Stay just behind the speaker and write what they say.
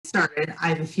started, I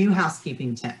have a few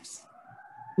housekeeping tips.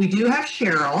 We do have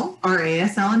Cheryl, our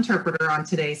ASL interpreter, on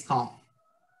today's call.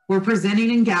 We're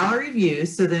presenting in gallery view,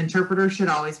 so the interpreter should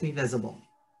always be visible.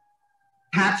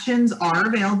 Captions are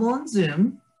available in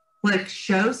Zoom. Click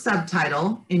Show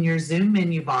Subtitle in your Zoom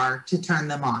menu bar to turn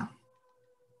them on.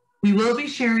 We will be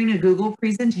sharing a Google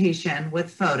presentation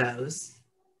with photos.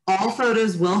 All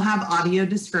photos will have audio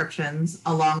descriptions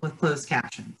along with closed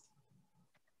captions.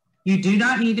 You do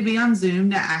not need to be on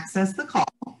Zoom to access the call.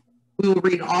 We will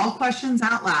read all questions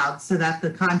out loud so that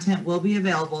the content will be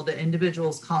available to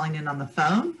individuals calling in on the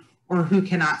phone or who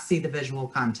cannot see the visual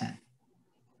content.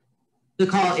 The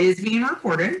call is being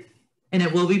recorded and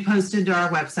it will be posted to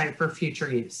our website for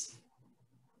future use.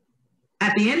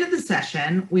 At the end of the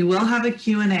session, we will have a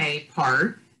Q&A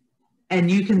part, and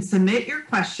you can submit your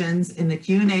questions in the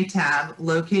Q&A tab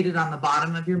located on the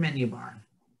bottom of your menu bar.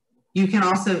 You can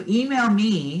also email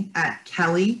me at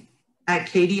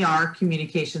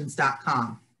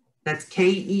kelly@kdrcommunications.com. That's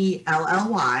KELLY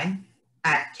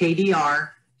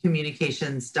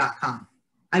 @kdrcommunications.com.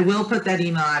 I will put that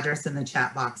email address in the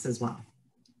chat box as well.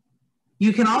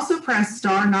 You can also press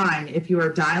 *9 if you are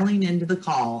dialing into the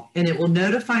call, and it will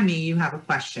notify me you have a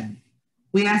question.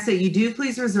 We ask that you do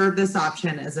please reserve this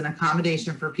option as an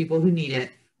accommodation for people who need it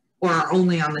or are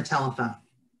only on the telephone.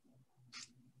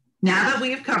 Now that we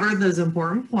have covered those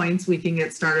important points, we can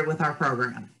get started with our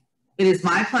program. It is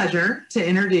my pleasure to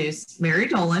introduce Mary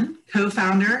Dolan,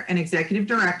 co-founder and executive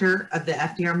director of the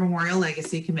FDR Memorial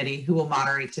Legacy Committee, who will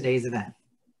moderate today's event.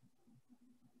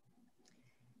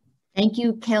 Thank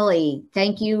you, Kelly.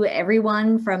 Thank you,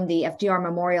 everyone from the FDR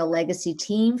Memorial Legacy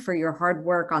team, for your hard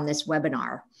work on this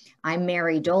webinar. I'm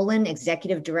Mary Dolan,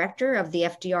 Executive Director of the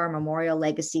FDR Memorial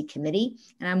Legacy Committee,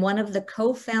 and I'm one of the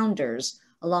co-founders,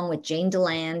 along with Jane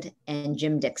DeLand and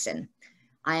Jim Dixon.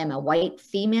 I am a white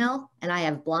female, and I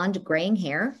have blonde graying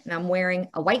hair, and I'm wearing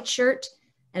a white shirt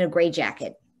and a gray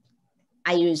jacket.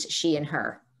 I use she and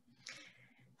her.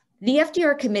 The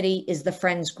FDR Committee is the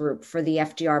friends group for the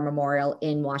FDR Memorial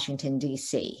in Washington,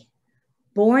 D.C.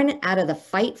 Born out of the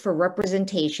fight for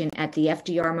representation at the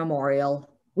FDR Memorial,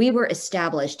 we were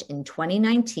established in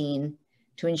 2019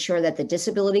 to ensure that the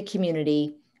disability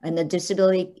community and the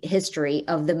disability history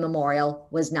of the memorial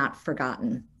was not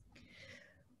forgotten.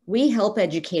 We help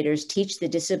educators teach the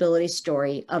disability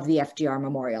story of the FDR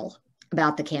Memorial,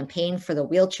 about the campaign for the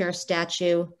wheelchair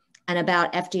statue, and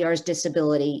about FDR's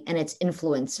disability and its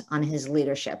influence on his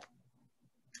leadership.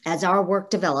 As our work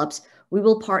develops, we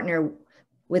will partner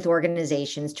with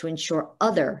organizations to ensure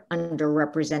other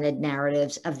underrepresented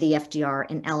narratives of the FDR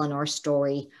and Eleanor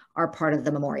story are part of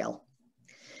the memorial,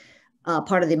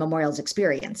 part of the memorial's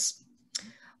experience.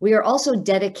 We are also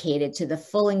dedicated to the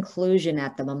full inclusion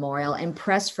at the memorial and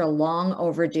press for long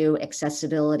overdue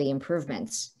accessibility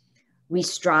improvements. We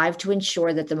strive to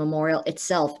ensure that the memorial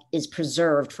itself is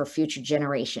preserved for future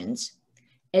generations.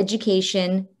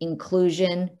 Education,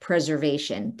 inclusion,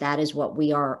 preservation, that is what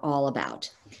we are all about.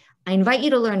 I invite you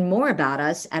to learn more about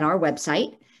us at our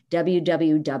website,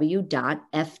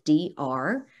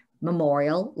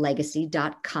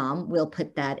 www.fdrmemoriallegacy.com. We'll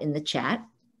put that in the chat.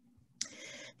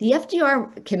 The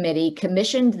FDR Committee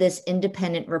commissioned this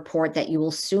independent report that you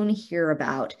will soon hear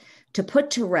about to put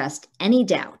to rest any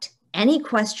doubt, any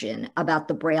question about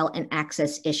the Braille and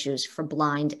access issues for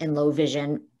blind and low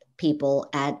vision people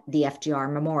at the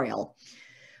FDR Memorial.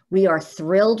 We are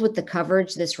thrilled with the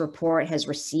coverage this report has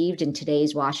received in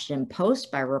today's Washington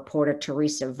Post by reporter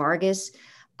Teresa Vargas.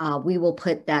 We will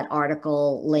put that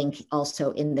article link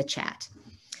also in the chat.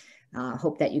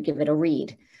 Hope that you give it a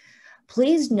read.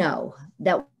 Please know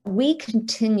that we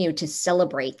continue to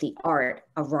celebrate the art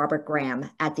of Robert Graham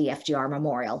at the FDR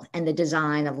Memorial and the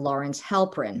design of Lawrence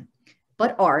Halprin.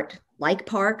 But art, like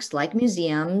parks, like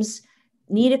museums,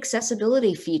 need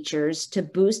accessibility features to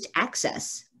boost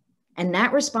access. And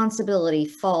that responsibility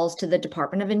falls to the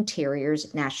Department of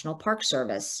Interior's National Park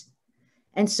Service.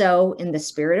 And so, in the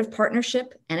spirit of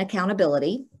partnership and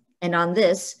accountability, and on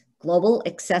this Global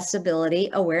Accessibility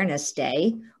Awareness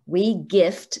Day, we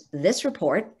gift this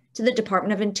report to the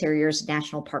Department of Interior's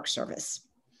National Park Service.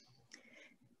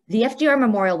 The FDR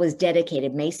Memorial was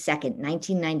dedicated May 2nd,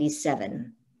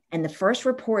 1997, and the first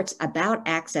reports about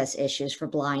access issues for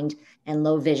blind and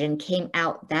low vision came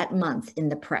out that month in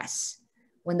the press.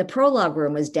 When the prologue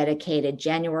room was dedicated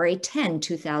January 10,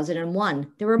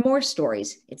 2001, there were more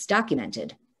stories. It's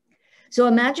documented. So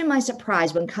imagine my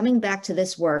surprise when coming back to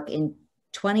this work in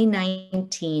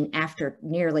 2019 after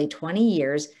nearly 20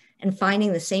 years and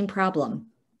finding the same problem,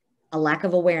 a lack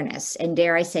of awareness, and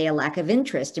dare I say, a lack of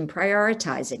interest in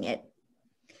prioritizing it.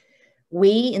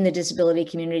 We in the disability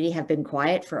community have been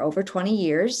quiet for over 20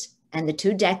 years, and the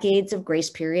 2 decades of grace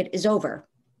period is over.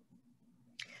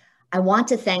 I want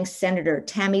to thank Senator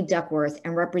Tammy Duckworth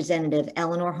and Representative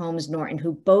Eleanor Holmes Norton,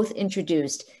 who both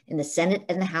introduced in the Senate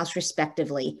and the House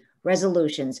respectively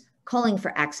resolutions calling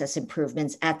for access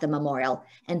improvements at the memorial.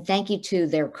 And thank you to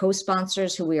their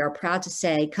co-sponsors, who we are proud to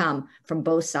say come from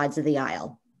both sides of the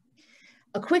aisle.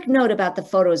 A quick note about the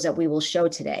photos that we will show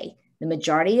today. The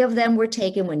majority of them were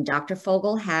taken when Dr.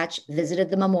 Fogle-Hatch visited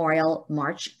the memorial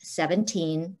March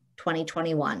 17,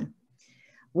 2021.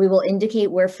 We will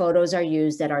indicate where photos are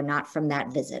used that are not from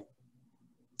that visit.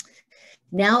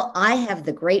 Now I have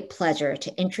the great pleasure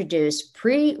to introduce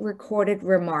pre-recorded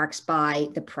remarks by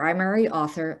the primary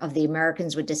author of the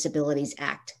Americans with Disabilities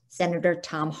Act, Senator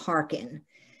Tom Harkin.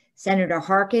 Senator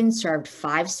Harkin served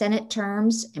 5 Senate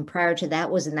terms, and prior to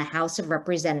that was in the House of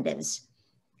Representatives.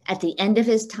 At the end of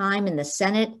his time in the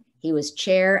Senate, he was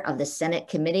chair of the Senate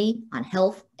Committee on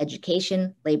Health,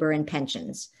 Education, Labor, and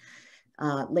Pensions.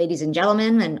 Ladies and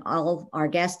gentlemen, and all our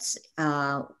guests,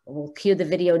 we'll cue the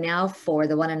video now for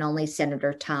the one and only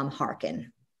Senator Tom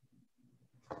Harkin.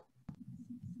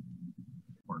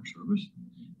 Park Service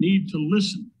need to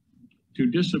listen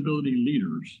to disability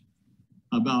leaders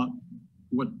about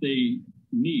what they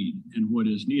need and what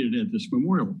is needed at this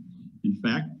memorial. In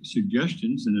fact,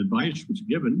 suggestions and advice was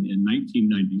given in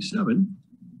 1997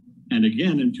 and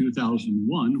again in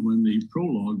 2001 when the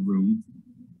prologue room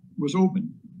was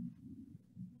open.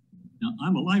 Now,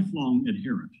 I'm a lifelong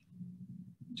adherent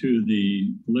to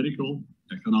the political,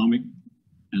 economic,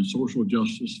 and social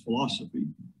justice philosophy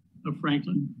of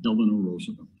Franklin Delano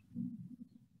Roosevelt.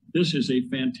 This is a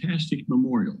fantastic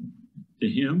memorial to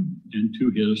him and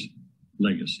to his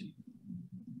legacy.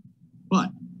 But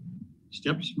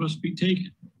steps must be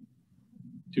taken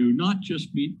to not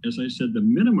just meet, as I said, the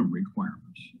minimum requirements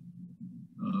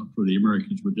for the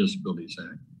Americans with Disabilities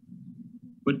Act,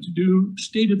 but to do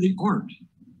state-of-the-art,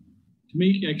 to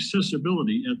make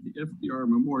accessibility at the FDR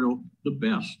Memorial the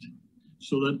best,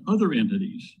 so that other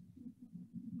entities,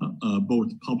 both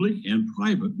public and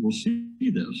private, will see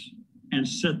this and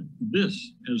set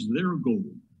this as their goal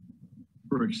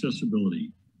for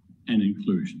accessibility and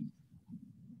inclusion.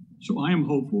 So I am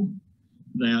hopeful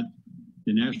that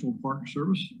the National Park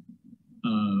Service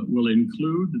will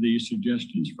include the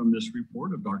suggestions from this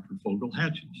report of Dr.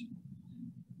 Fogle-Hatch's.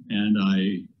 And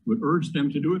I would urge them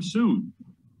to do it soon.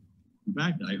 In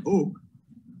fact, I hope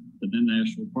that the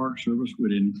National Park Service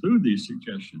would include these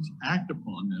suggestions, act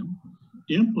upon them,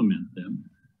 implement them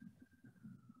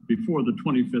before the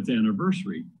 25th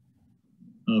anniversary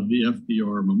of the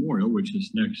FDR Memorial, which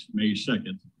is next May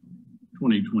 2nd,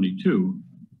 2022.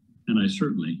 And I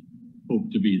certainly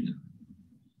hope to be there.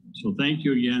 So thank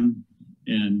you again,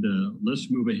 and let's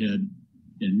move ahead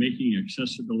in making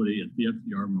accessibility at the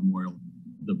FDR Memorial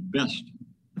the best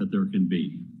that there can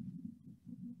be.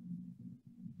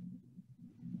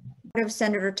 Of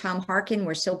Senator Tom Harkin,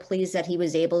 we're so pleased that he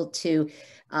was able to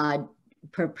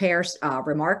prepare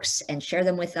remarks and share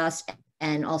them with us,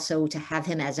 and also to have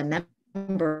him as a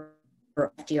member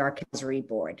of the FDR Advisory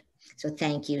Board. So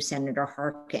thank you, Senator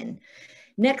Harkin.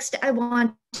 Next, I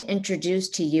want to introduce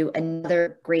to you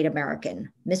another great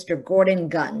American, Mr. Gordon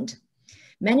Gund.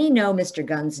 Many know Mr.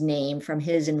 Gund's name from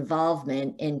his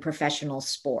involvement in professional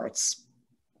sports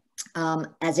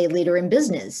as a leader in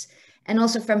business, and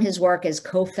also from his work as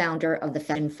co-founder of the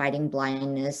Foundation Fighting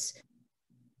Blindness.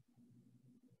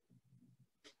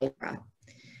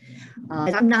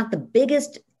 I'm not the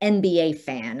biggest NBA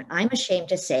fan. I'm ashamed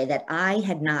to say that I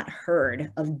had not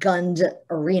heard of Gund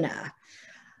Arena,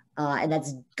 and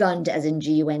that's Gund as in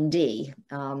G-U-N-D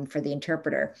for the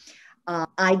interpreter.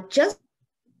 I just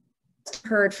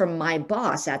heard from my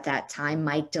boss at that time,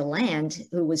 Mike DeLand,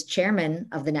 who was chairman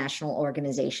of the National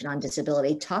Organization on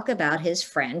Disability, talk about his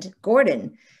friend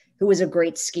Gordon, who was a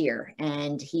great skier,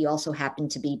 and he also happened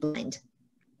to be blind.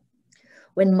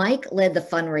 When Mike led the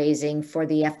fundraising for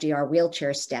the FDR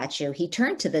wheelchair statue, he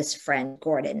turned to this friend,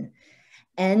 Gordon.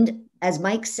 And as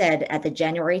Mike said at the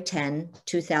January 10,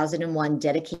 2001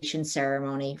 dedication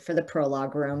ceremony for the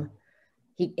prologue room,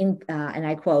 and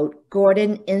I quote,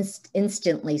 Gordon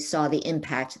instantly saw the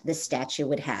impact this statue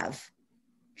would have.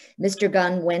 Mr.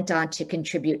 Gund went on to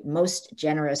contribute most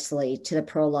generously to the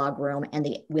prologue room and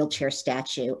the wheelchair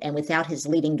statue. And without his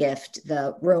leading gift,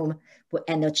 the room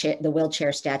and the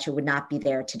wheelchair statue would not be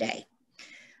there today.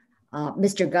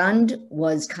 Mr. Gund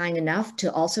was kind enough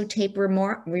to also tape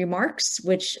remarks,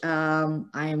 which I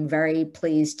am very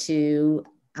pleased to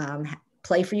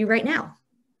play for you right now.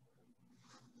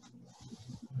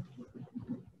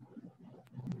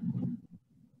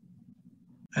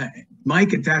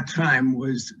 Mike at that time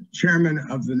was chairman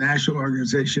of the National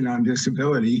Organization on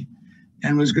Disability,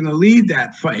 and was going to lead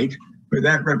that fight for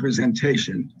that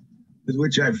representation, with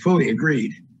which I fully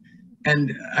agreed.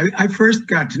 And I first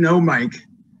got to know Mike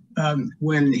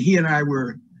when he and I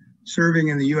were serving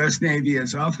in the US Navy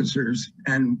as officers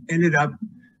and ended up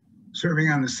serving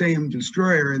on the same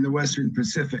destroyer in the Western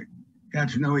Pacific. Got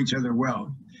to know each other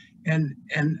well. And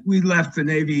we left the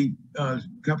Navy a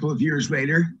couple of years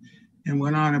later and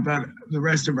went on about the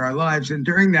rest of our lives. And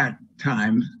during that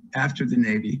time, after the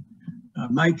Navy,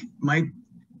 Mike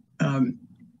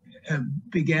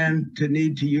began to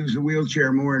need to use a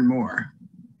wheelchair more and more.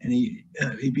 And he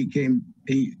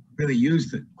really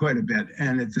used it quite a bit.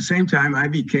 And at the same time, I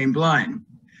became blind.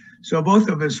 So both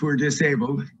of us were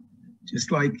disabled,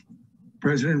 just like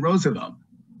President Roosevelt.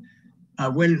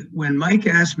 When Mike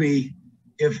asked me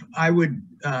if I would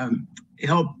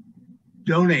help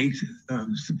donate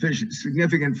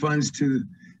significant funds to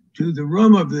the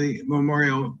room of the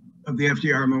memorial, of the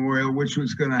FDR Memorial, which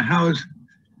was going to house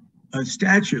a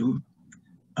statue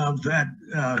of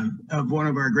one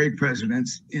of our great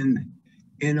presidents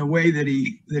in a way that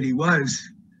he was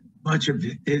much of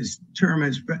his term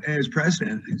as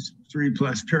president, his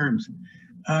 3+ terms.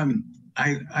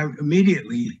 I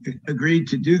immediately agreed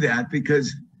to do that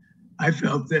because I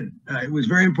felt that it was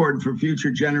very important for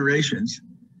future generations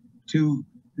to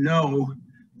know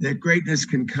that greatness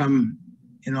can come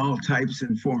in all types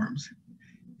and forms.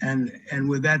 And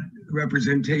with that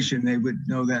representation, they would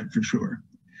know that for sure.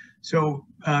 So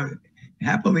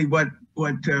happily, what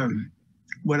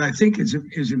I think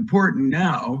is important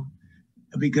now,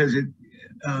 because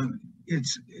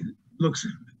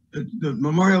the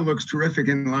memorial looks terrific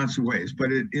in lots of ways,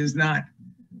 but it is not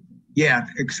yet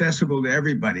accessible to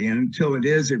everybody. And until it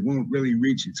is, it won't really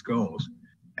reach its goals.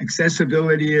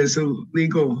 Accessibility is a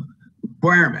legal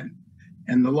requirement,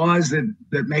 and the laws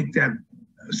that make that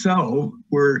so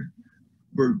were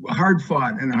hard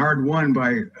fought and hard won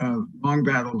by long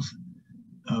battles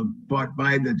fought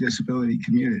by the disability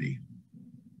community.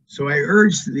 So I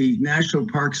urge the National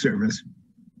Park Service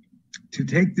to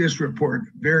take this report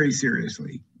very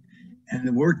seriously and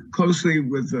to work closely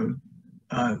with the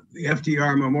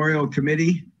FDR Memorial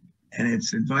Committee and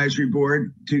its advisory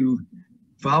board to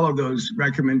follow those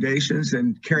recommendations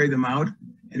and carry them out,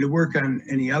 and to work on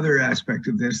any other aspect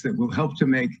of this that will help to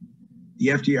make the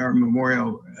FDR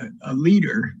Memorial a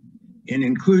leader in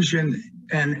inclusion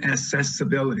and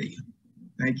accessibility.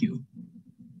 Thank you.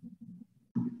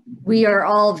 We are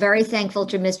all very thankful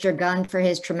to Mr. Gunn for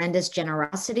his tremendous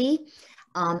generosity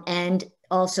and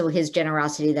also his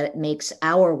generosity that makes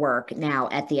our work now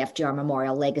at the FDR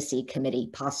Memorial Legacy Committee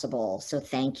possible. So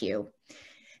thank you.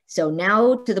 So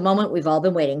now to the moment we've all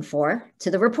been waiting for, to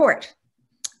the report.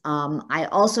 I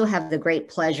also have the great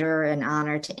pleasure and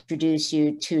honor to introduce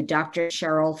you to Dr.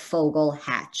 Cheryl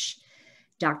Fogle-Hatch.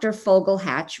 Dr.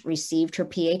 Fogle-Hatch received her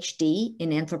Ph.D.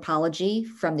 in anthropology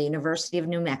from the University of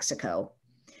New Mexico.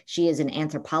 She is an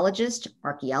anthropologist,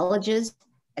 archaeologist,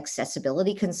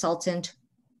 accessibility consultant,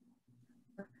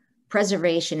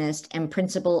 preservationist, and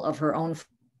principal of her own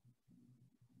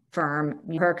firm.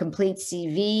 Her complete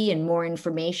CV and more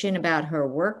information about her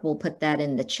work, we'll put that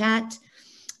in the chat.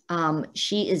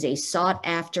 She is a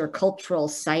sought-after cultural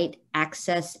site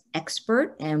access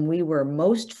expert, and we were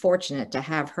most fortunate to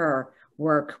have her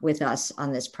work with us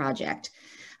on this project.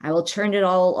 I will turn it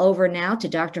all over now to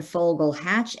Dr.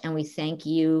 Fogle-Hatch, and we thank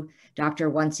you, Doctor,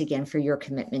 once again for your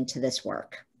commitment to this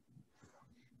work.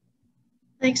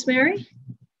 Thanks, Mary.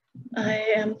 I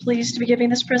am pleased to be giving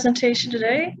this presentation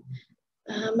today.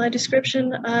 My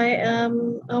description, I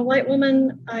am a white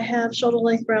woman. I have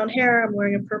shoulder-length brown hair. I'm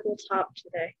wearing a purple top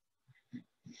today.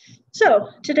 So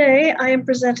today I am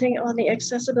presenting on the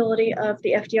accessibility of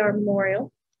the FDR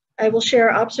Memorial. I will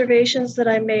share observations that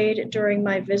I made during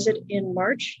my visit in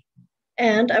March,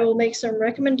 and I will make some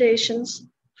recommendations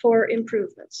for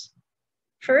improvements.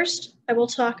 First, I will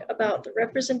talk about the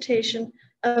representation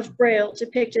of Braille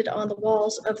depicted on the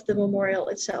walls of the memorial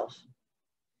itself.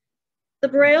 The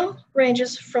Braille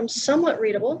ranges from somewhat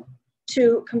readable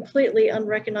to completely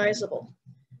unrecognizable.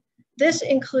 This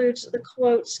includes the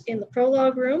quotes in the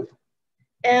prologue room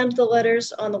and the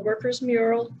letters on the workers'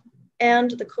 mural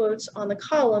and the quotes on the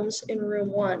columns in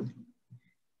room 1.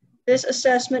 This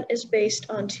assessment is based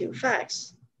on 2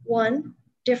 facts. 1,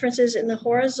 differences in the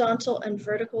horizontal and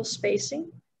vertical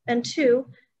spacing, and 2,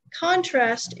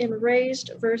 contrast in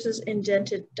raised versus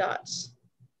indented dots.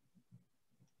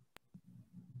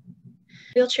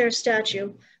 Wheelchair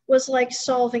statue was like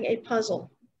solving a puzzle.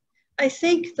 I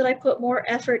think that I put more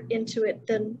effort into it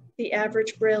than the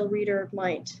average Braille reader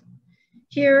might.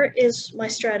 Here is my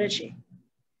strategy.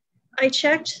 I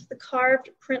checked the carved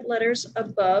print letters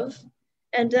above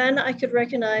and then I could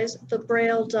recognize the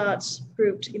Braille dots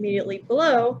grouped immediately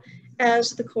below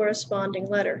as the corresponding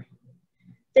letter.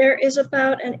 There is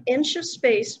about an inch of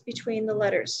space between the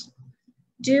letters.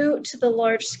 Due to the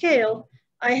large scale,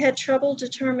 I had trouble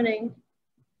determining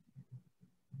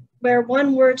where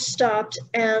one word stopped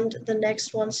and the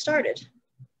next one started.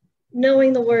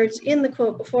 Knowing the words in the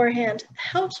quote beforehand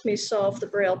helped me solve the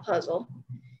Braille puzzle.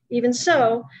 Even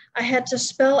so, I had to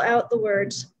spell out the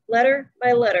words letter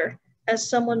by letter, as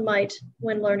someone might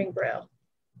when learning Braille.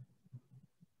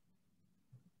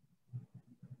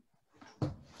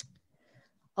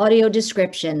 Audio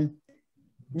description.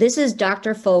 This is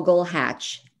Dr.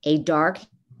 Fogle-Hatch, a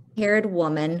dark-haired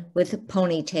woman with a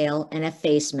ponytail and a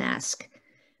face mask.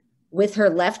 With her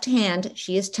left hand,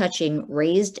 she is touching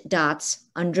raised dots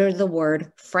under the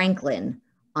word Franklin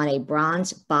on a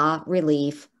bronze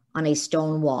bas-relief on a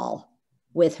stone wall.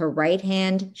 With her right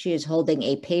hand, she is holding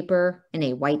a paper and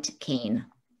a white cane.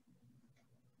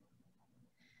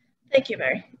 Thank you,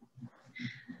 Mary.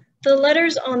 The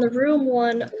letters on the Room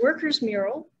 1 workers'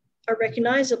 mural are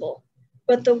recognizable,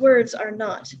 but the words are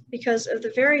not because of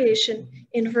the variation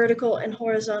in vertical and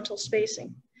horizontal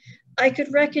spacing. I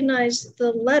could recognize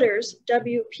the letters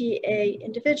WPA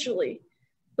individually,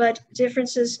 but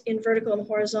differences in vertical and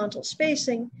horizontal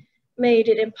spacing made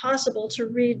it impossible to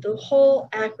read the whole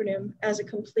acronym as a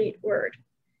complete word.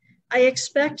 I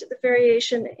expect the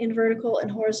variation in vertical and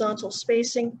horizontal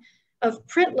spacing of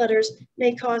print letters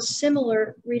may cause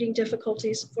similar reading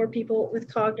difficulties for people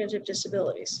with cognitive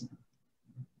disabilities.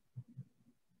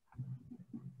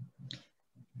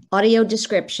 Audio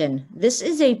description. This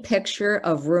is a picture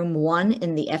of Room 1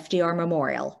 in the FDR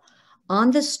Memorial.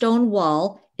 On the stone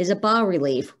wall is a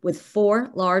bas-relief with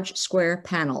 4 large square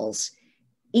panels.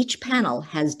 Each panel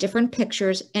has different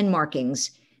pictures and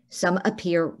markings. Some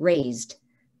appear raised.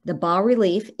 The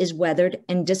bas-relief is weathered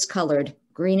and discolored,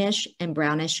 greenish and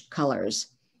brownish colors.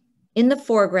 In the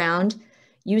foreground,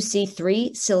 you see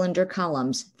 3 cylinder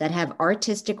columns that have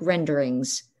artistic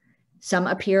renderings. Some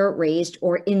appear raised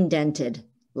or indented.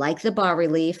 Like the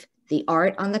bas-relief, the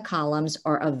art on the columns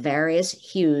are of various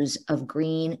hues of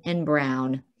green and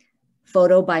brown.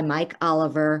 Photo by Mike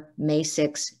Oliver, May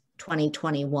 6,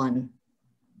 2021.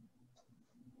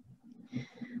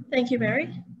 Thank you,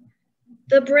 Mary.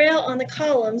 The Braille on the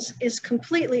columns is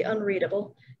completely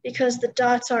unreadable because the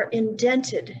dots are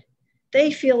indented.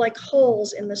 They feel like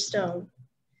holes in the stone,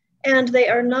 and they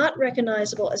are not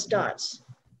recognizable as dots.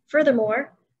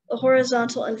 Furthermore, the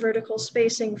horizontal and vertical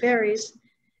spacing varies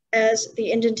as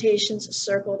the indentations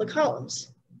circle the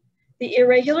columns. The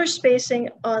irregular spacing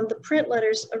on the print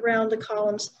letters around the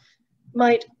columns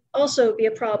might also be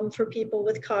a problem for people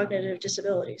with cognitive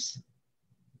disabilities.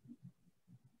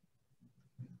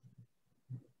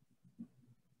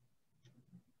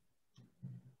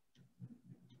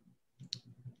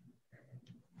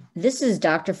 This is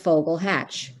Dr.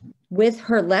 Fogle-Hatch. With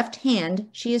her left hand,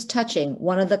 she is touching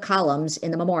one of the columns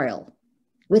in the memorial.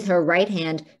 With her right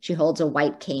hand, she holds a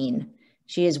white cane.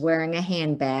 She is wearing a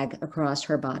handbag across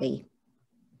her body.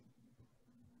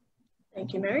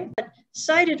 Thank you, Mary.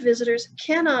 Sighted visitors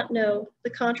cannot know the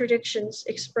contradictions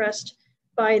expressed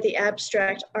by the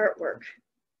abstract artwork.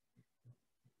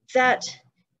 That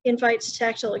invites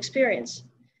tactile experience.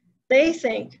 They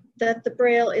think that the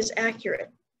Braille is accurate,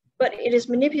 but it is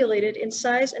manipulated in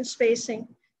size and spacing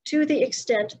to the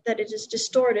extent that it is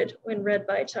distorted when read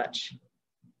by touch.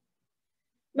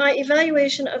 My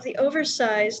evaluation of the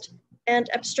oversized and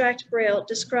abstract Braille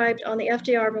described on the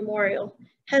FDR Memorial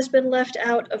has been left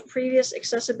out of previous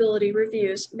accessibility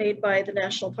reviews made by the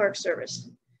National Park Service.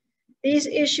 These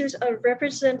issues of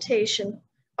representation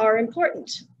are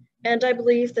important, and I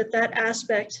believe that that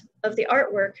aspect of the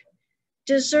artwork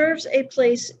deserves a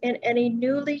place in any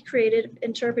newly created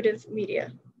interpretive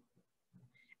media.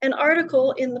 An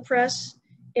article in the press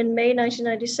in May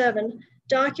 1997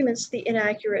 documents the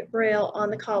inaccurate Braille on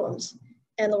the columns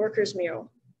and the workers'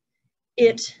 mural.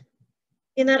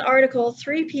 In that article,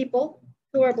 3 people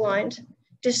who are blind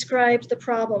described the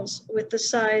problems with the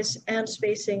size and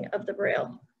spacing of the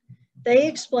Braille. They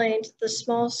explained the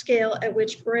small scale at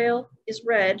which Braille is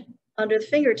read under the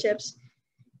fingertips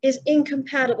is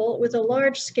incompatible with a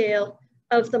large scale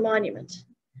of the monument.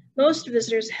 Most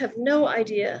visitors have no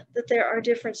idea that there are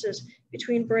differences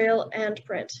between Braille and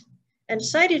print, and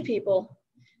sighted people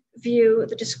view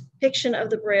the depiction of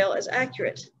the Braille as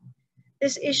accurate.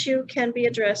 This issue can be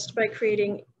addressed by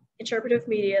creating interpretive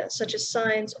media such as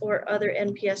signs or other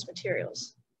NPS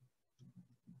materials.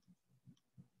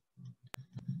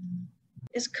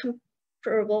 Is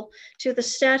comparable to the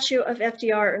statue of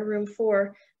FDR in room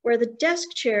 4, where the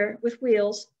desk chair with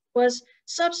wheels was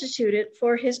substituted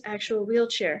for his actual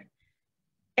wheelchair.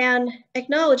 An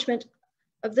acknowledgement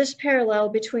of this parallel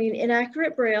between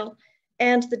inaccurate Braille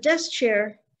and the desk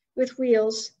chair with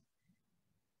wheels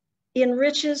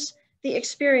enriches the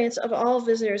experience of all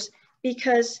visitors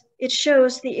because it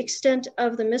shows the extent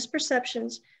of the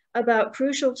misperceptions about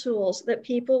crucial tools that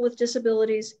people with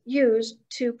disabilities use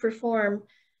to perform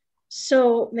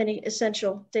so many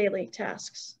essential daily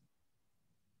tasks.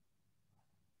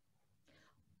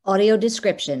 Audio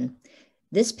description.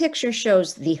 This picture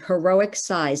shows the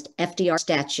heroic-sized FDR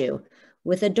statue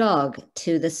with a dog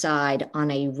to the side on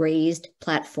a raised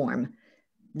platform.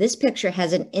 This picture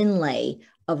has an inlay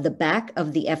of the back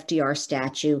of the FDR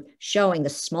statue showing the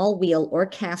small wheel or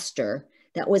caster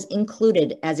that was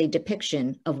included as a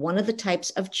depiction of one of the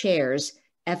types of chairs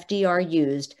FDR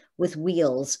used with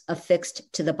wheels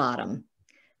affixed to the bottom.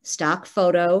 Stock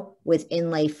photo with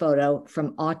inlay photo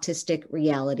from Autistic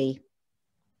Reality.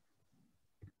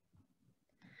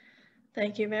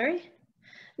 Thank you, Mary.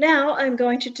 Now I'm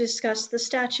going to discuss the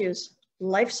statues,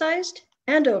 life-sized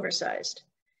and oversized.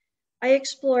 I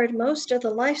explored most of the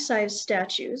life-size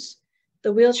statues,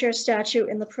 the wheelchair statue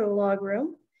in the prologue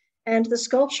room, and the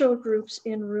sculptural groups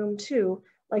in room 2,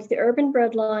 like the urban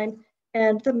breadline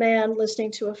and the man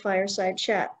listening to a fireside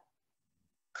chat.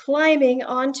 Climbing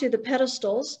onto the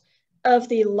pedestals of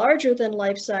the larger than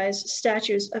life-size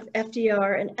statues of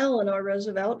FDR and Eleanor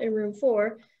Roosevelt in room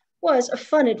 4 was a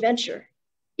fun adventure,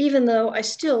 even though I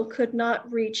still could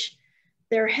not reach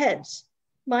their heads.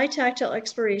 My tactile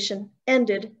exploration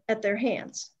ended at their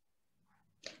hands.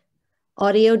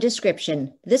 Audio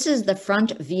description. This is the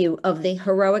front view of the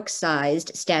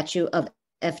heroic-sized statue of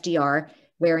FDR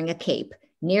wearing a cape.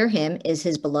 Near him is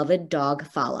his beloved dog,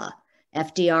 Fala.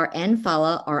 FDR and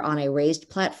Fala are on a raised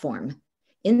platform.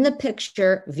 In the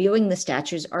picture, viewing the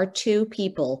statues are two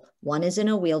people. One is in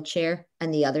a wheelchair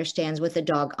and the other stands with a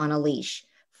dog on a leash.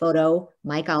 Photo,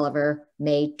 Mike Oliver,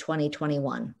 May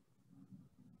 2021.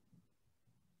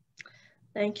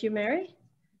 Thank you, Mary.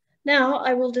 Now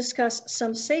I will discuss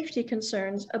some safety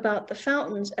concerns about the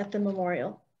fountains at the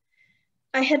memorial.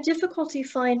 I had difficulty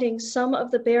finding some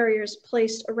of the barriers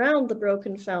placed around the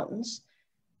broken fountains.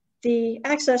 The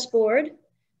access board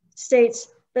states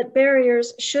that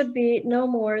barriers should be no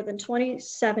more than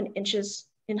 27 inches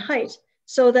in height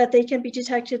so that they can be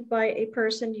detected by a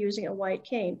person using a white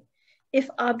cane. If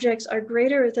objects are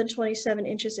greater than 27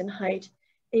 inches in height,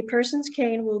 a person's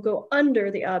cane will go under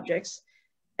the objects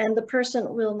and the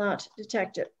person will not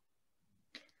detect it.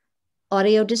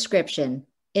 Audio description.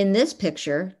 In this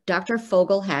picture, Dr.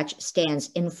 Fogle-Hatch stands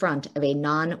in front of a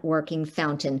non-working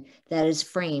fountain that is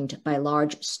framed by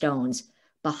large stones.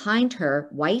 Behind her,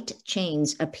 white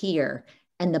chains appear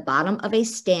and the bottom of a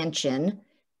stanchion,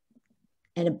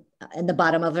 pardon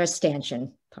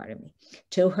me.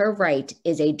 To her right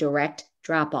is a direct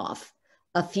drop-off,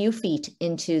 a few feet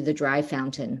into the dry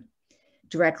fountain.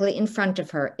 Directly in front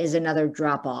of her is another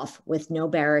drop-off with no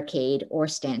barricade or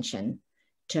stanchion.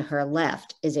 To her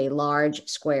left is a large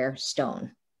square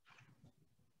stone.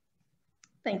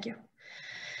 Thank you.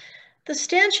 The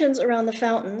stanchions around the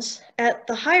fountains at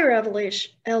the higher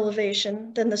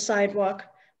elevation than the sidewalk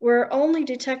were only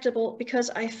detectable because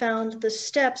I found the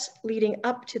steps leading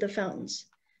up to the fountains.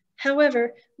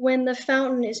 However, when the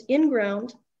fountain is in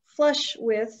ground, flush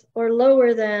with or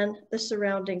lower than the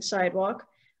surrounding sidewalk,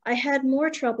 I had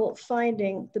more trouble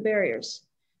finding the barriers.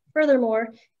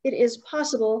 Furthermore, it is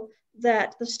possible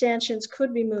that the stanchions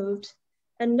could be moved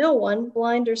and no one,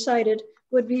 blind or sighted,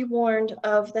 would be warned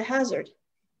of the hazard.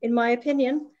 In my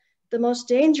opinion, the most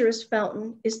dangerous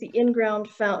fountain is the in-ground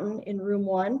fountain in room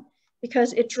 1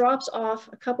 because it drops off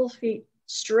a couple feet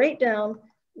straight down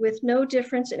with no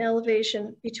difference in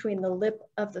elevation between the lip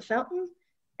of the fountain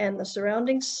and the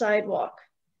surrounding sidewalk.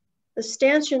 The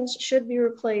stanchions should be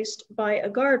replaced by a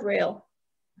guardrail.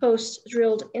 Posts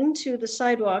drilled into the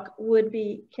sidewalk would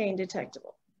be cane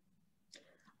detectable.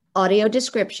 Audio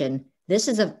description. This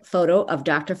is a photo of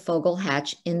Dr.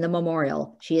 Fogle-Hatch in the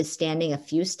memorial. She is standing a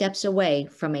few steps away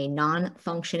from a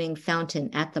non-functioning fountain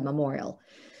at the memorial.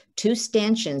 Two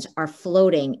stanchions are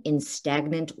floating in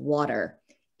stagnant water.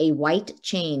 A white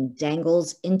chain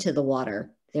dangles into the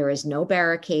water. There is no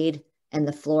barricade, and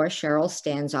the floor Cheryl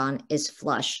stands on is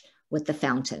flush with the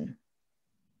fountain.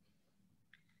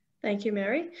 Thank you,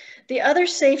 Mary. The other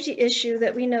safety issue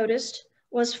that we noticed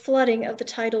was flooding of the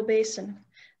tidal basin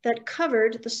that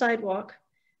covered the sidewalk.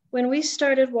 When we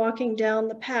started walking down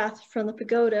the path from the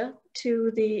pagoda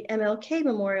to the MLK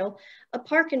Memorial, a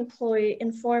park employee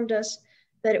informed us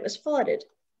that it was flooded.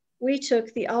 We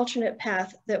took the alternate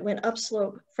path that went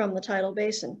upslope from the tidal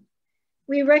basin.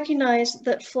 We recognize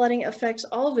that flooding affects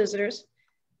all visitors,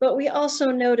 but we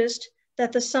also noticed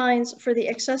that the signs for the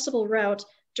accessible route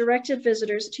directed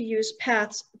visitors to use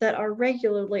paths that are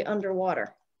regularly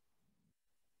underwater.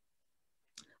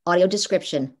 Audio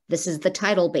description. This is the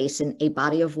tidal basin, a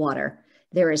body of water.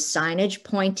 There is signage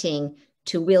pointing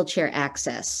to wheelchair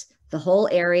access. The whole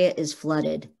area is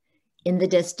flooded. In the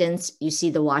distance, you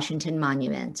see the Washington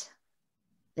Monument.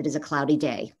 It is a cloudy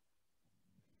day.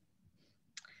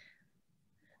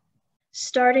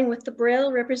 Starting with the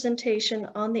Braille representation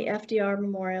on the FDR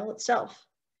Memorial itself.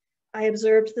 I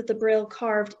observed that the Braille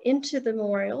carved into the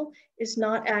memorial is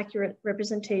not accurate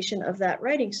representation of that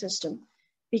writing system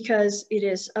because it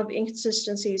is of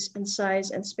inconsistencies in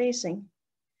size and spacing.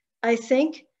 I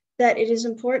think that it is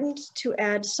important to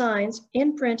add signs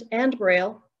in print and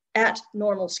Braille at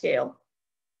normal scale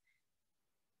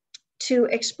to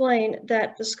explain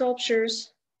that the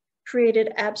sculptures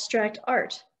created abstract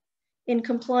art. In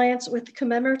compliance with the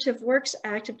Commemorative Works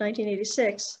Act of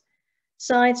 1986,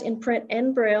 signs in print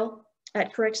and Braille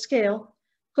at correct scale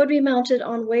could be mounted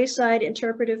on wayside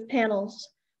interpretive panels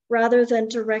rather than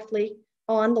directly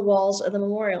on the walls of the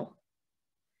memorial.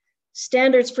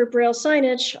 Standards for Braille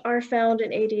signage are found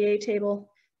in ADA Table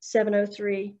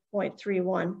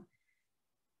 703.31.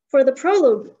 For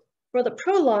the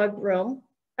prologue room,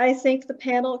 I think the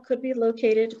panel could be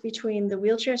located between the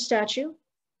wheelchair statue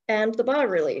and the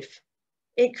bas-relief.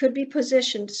 It could be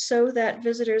positioned so that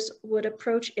visitors would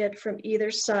approach it from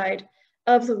either side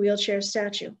of the wheelchair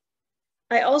statue.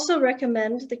 I also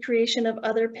recommend the creation of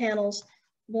other panels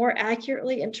more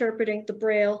accurately interpreting the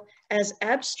Braille as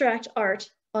abstract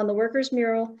art on the workers'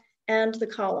 mural and the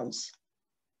columns.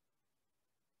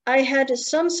 I had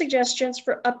some suggestions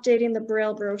for updating the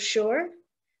Braille brochure.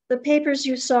 The papers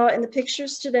you saw in the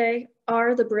pictures today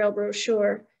are the Braille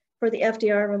brochure for the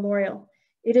FDR Memorial.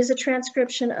 It is a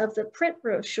transcription of the print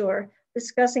brochure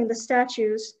discussing the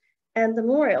statues and the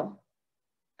memorial.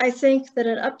 I think that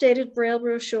an updated Braille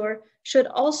brochure should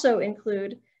also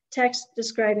include text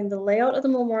describing the layout of the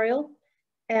memorial,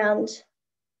 and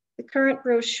the current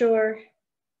brochure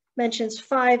mentions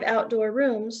 5 outdoor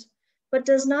rooms, but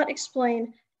does not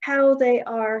explain how they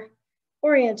are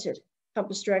oriented,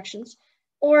 compass directions,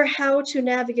 or how to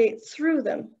navigate through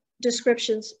them,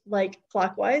 descriptions like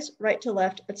clockwise, right to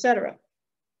left, etc.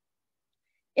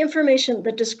 Information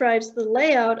that describes the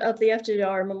layout of the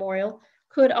FDR Memorial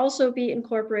could also be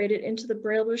incorporated into the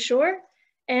Braille brochure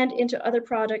and into other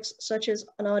products such as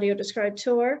an audio described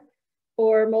tour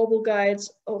or mobile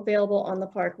guides available on the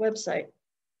park website.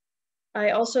 I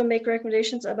also make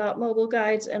recommendations about mobile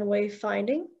guides and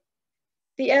wayfinding.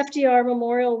 The FDR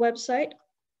Memorial website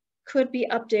could be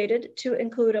updated to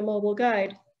include a mobile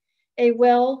guide. A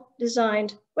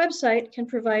well-designed website can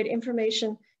provide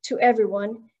information to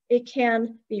everyone. It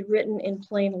can be written in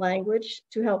plain language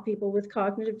to help people with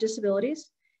cognitive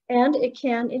disabilities, and it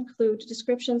can include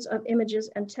descriptions of images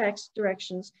and text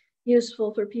directions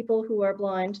useful for people who are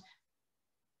blind.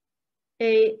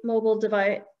 A mobile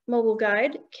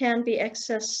guide can be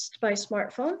accessed by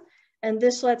smartphone, and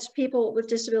this lets people with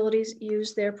disabilities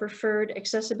use their preferred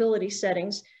accessibility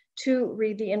settings to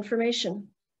read the information.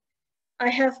 I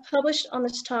have published on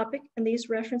this topic, and these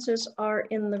references are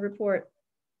in the report.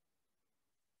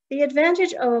 The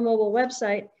advantage of a mobile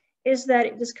website is that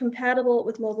it is compatible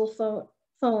with mobile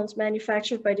phones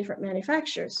manufactured by different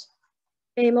manufacturers.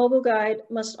 A mobile guide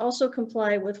must also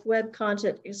comply with web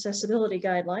content accessibility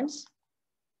guidelines.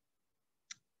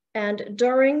 And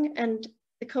during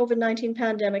the COVID-19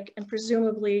 pandemic, and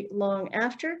presumably long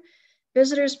after,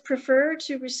 visitors prefer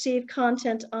to receive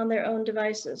content on their own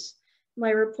devices. My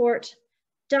report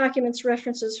documents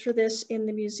references for this in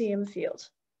the museum field.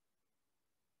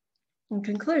 In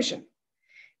conclusion,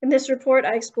 in this report,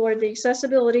 I explored the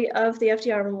accessibility of the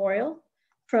FDR Memorial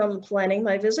from planning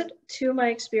my visit to my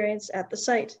experience at the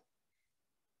site.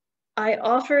 I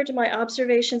offered my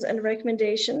observations and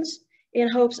recommendations in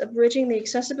hopes of bridging the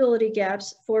accessibility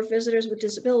gaps for visitors with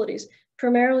disabilities,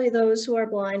 primarily those who are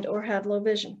blind or have low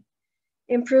vision.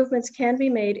 Improvements can be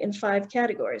made in 5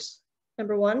 categories.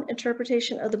 Number 1,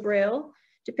 interpretation of the Braille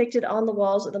depicted on the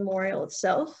walls of the memorial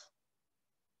itself.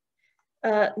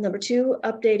 Number 2,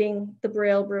 updating the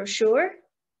Braille brochure.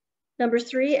 Number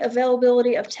 3,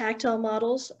 availability of tactile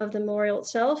models of the memorial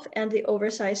itself and the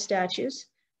oversized statues.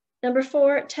 Number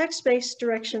 4, text-based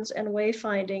directions and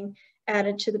wayfinding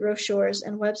added to the brochures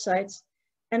and websites.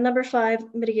 And number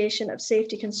 5, mitigation of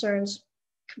safety concerns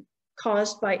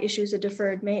caused by issues of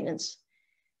deferred maintenance.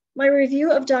 My review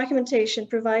of documentation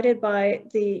provided by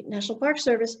the National Park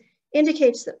Service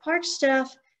indicates that park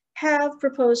staff have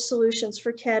proposed solutions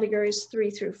for categories 3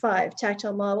 through 5,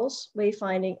 tactile models,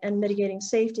 wayfinding, and mitigating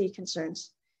safety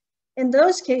concerns. In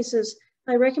those cases,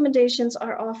 My recommendations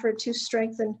are offered to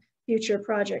strengthen future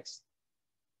projects.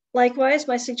 Likewise,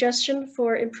 my suggestion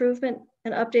for improvement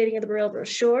and updating of the Braille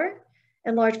brochure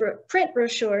and large print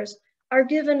brochures are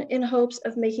given in hopes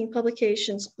of making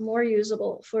publications more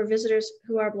usable for visitors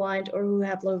who are blind or who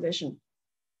have low vision.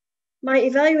 My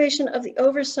evaluation of the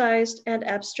oversized and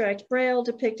abstract Braille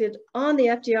depicted on the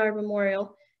FDR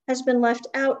Memorial has been left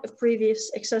out of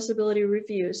previous accessibility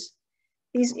reviews.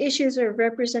 These issues of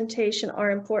representation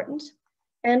are important,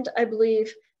 and I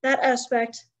believe that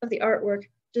aspect of the artwork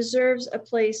deserves a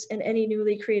place in any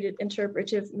newly created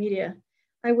interpretive media.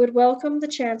 I would welcome the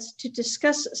chance to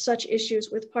discuss such issues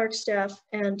with park staff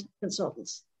and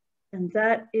consultants. And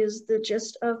that is the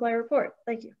gist of my report.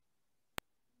 Thank you.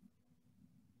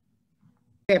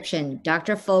 Description: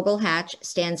 Dr. Fogle-Hatch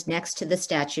stands next to the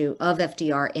statue of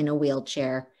FDR in a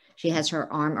wheelchair. She has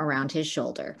her arm around his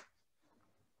shoulder.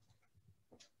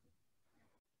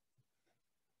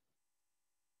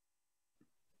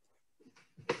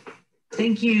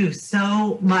 Thank you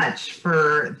so much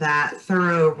for that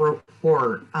thorough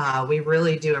report. We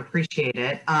really do appreciate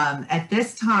it. At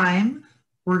this time,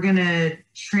 we're going to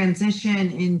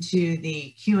transition into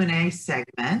the Q&A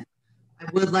segment. I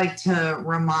would like to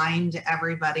remind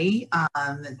everybody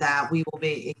that we will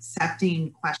be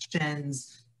accepting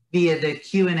questions via the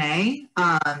Q&A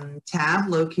tab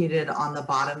located on the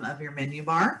bottom of your menu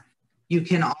bar. You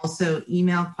can also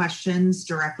email questions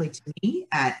directly to me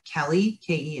at Kelly,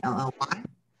 K-E-L-L-Y,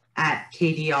 at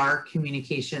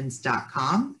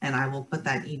kdrcommunications.com, and I will put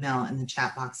that email in the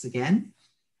chat box again.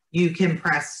 You can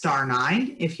press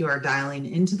 *9 if you are dialing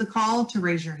into the call to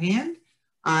raise your hand.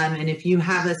 And if you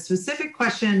have a specific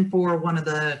question for one of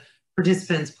the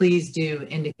participants, please do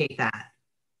indicate that.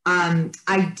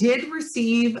 I did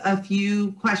receive a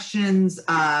few questions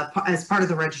as part of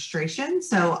the registration,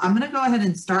 so I'm going to go ahead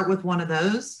and start with one of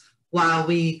those while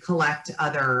we collect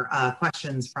other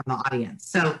questions from the audience.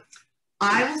 So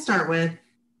I will start with,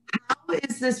 how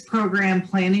is this program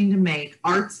planning to make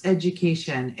arts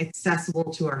education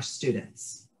accessible to our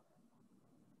students?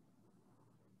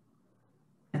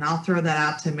 And I'll throw that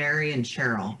out to Mary and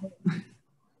Cheryl.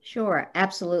 Sure,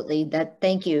 absolutely.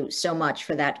 Thank you so much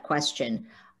for that question.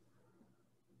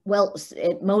 Well,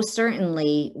 most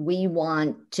certainly, we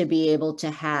want to be able to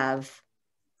have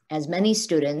as many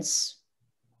students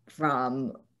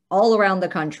from all around the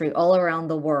country, all around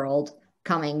the world,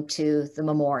 coming to the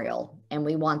memorial. And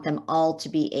we want them all to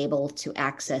be able to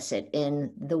access it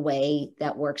in the way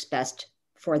that works best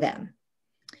for them.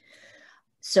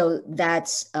 So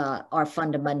that's our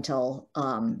fundamental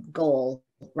goal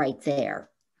right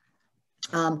there.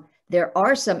 There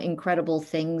are some incredible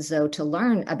things, though, to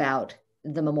learn about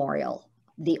the memorial.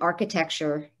 The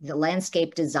architecture, the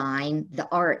landscape design, the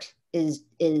art is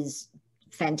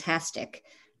fantastic.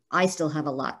 I still have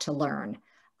a lot to learn.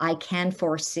 I can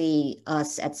foresee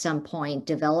us at some point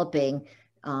developing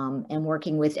and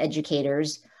working with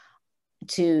educators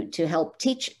to help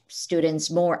teach students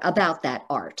more about that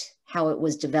art, how it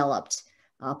was developed.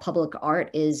 Public art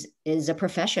is a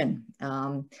profession.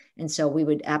 And so we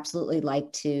would absolutely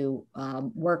like to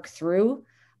work through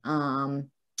how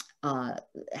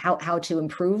to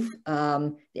improve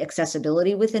the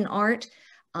accessibility within art,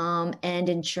 and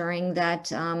ensuring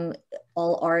that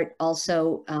all art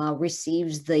also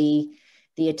receives the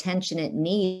attention it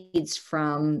needs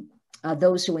from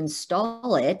those who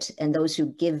install it and those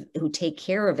who take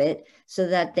care of it, so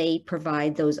that they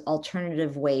provide those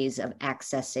alternative ways of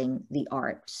accessing the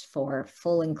arts for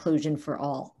full inclusion for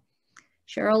all.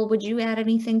 Cheryl, would you add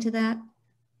anything to that?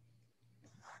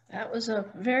 That was a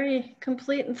very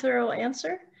complete and thorough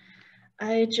answer.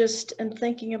 I just am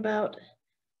thinking about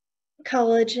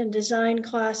college and design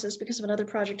classes because of another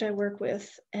project I work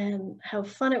with, and how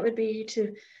fun it would be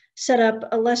to set up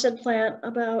a lesson plan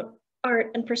about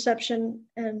art and perception,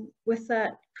 and with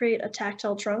that create a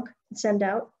tactile trunk and send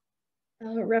out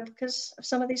replicas of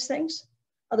some of these things.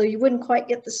 Although you wouldn't quite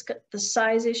get the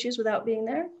size issues without being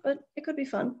there, but it could be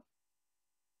fun.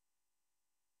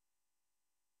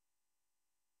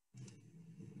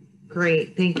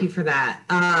 Great, thank you for that.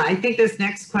 I think this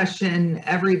next question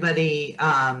everybody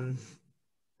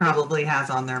probably has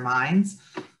on their minds.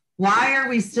 Why are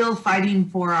we still fighting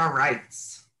for our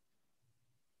rights?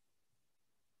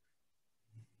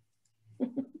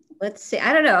 Let's see.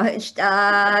 I don't know,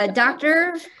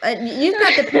 Doctor. You've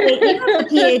got the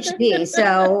PhD,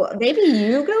 so maybe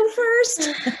you go first.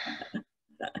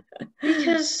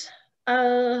 Because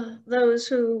those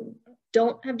who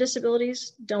don't have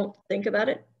disabilities don't think about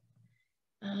it.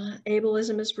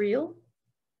 Ableism is real,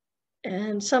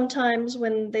 and sometimes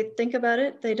when they think about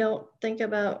it, they don't think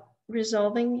about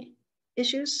resolving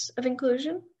issues of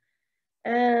inclusion.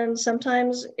 And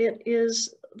sometimes it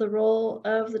is the role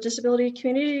of the disability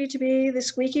community to be the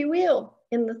squeaky wheel,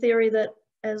 in the theory that,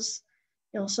 as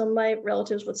you know, some of my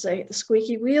relatives would say, the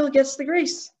squeaky wheel gets the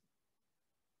grease.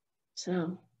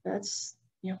 So that's,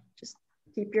 you know, just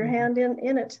keep your hand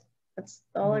in it. That's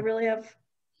all I really have.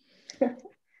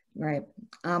 Right.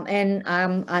 And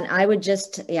I would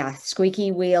just, yeah,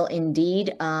 squeaky wheel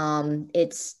indeed.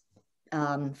 It's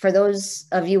for those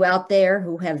of you out there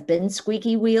who have been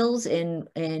squeaky wheels in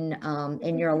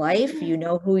your life, you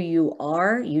know who you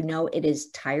are. You know it is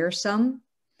tiresome.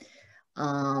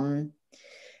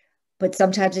 But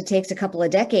sometimes it takes a couple of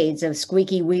decades of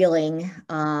squeaky wheeling,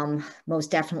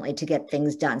 most definitely, to get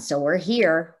things done. So we're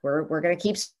here. We're going to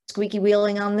keep squeaky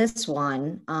wheeling on this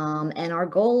one. And our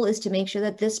goal is to make sure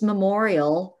that this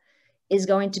memorial is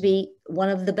going to be one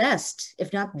of the best,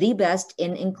 if not the best,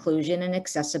 in inclusion and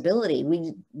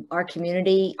accessibility. Our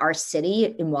community, our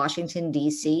city in Washington,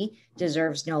 D.C.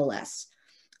 deserves no less.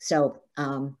 So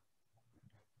hope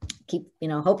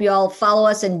you all follow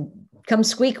us and come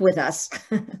squeak with us.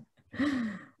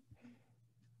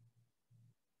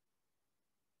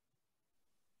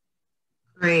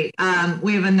 Great.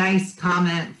 We have a nice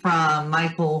comment from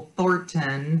Michael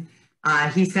Thornton.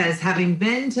 He says, having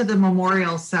been to the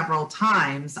memorial several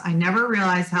times, I never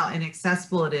realized how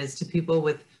inaccessible it is to people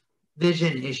with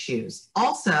vision issues.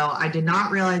 Also, I did not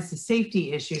realize the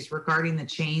safety issues regarding the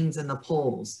chains and the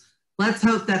poles. Let's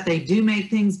hope that they do make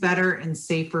things better and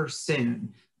safer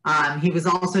soon. He was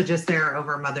also just there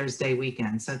over Mother's Day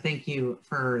weekend. So thank you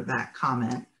for that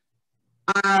comment.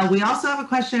 We also have a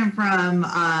question from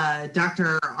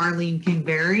Dr. Arlene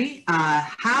Kingberry.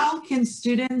 How can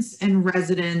students and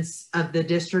residents of the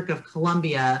District of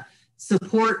Columbia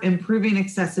support improving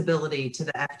accessibility to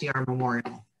the FDR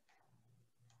Memorial?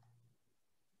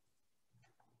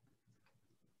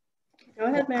 Go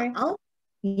ahead, Mary. I'll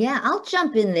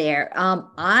jump in there.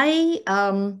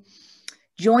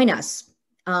 Join us.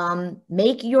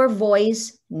 Make your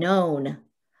voice known.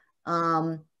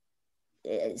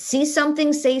 See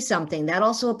something, say something. That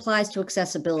also applies to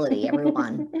accessibility,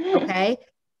 everyone. Okay.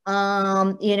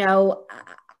 I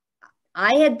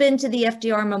had been to the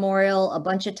FDR Memorial a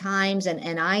bunch of times,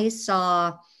 and I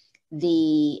saw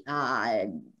the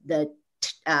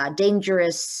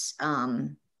dangerous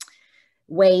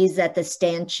ways that the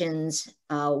stanchions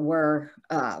were,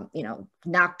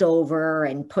 knocked over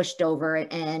and pushed over,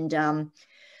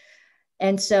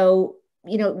 and so,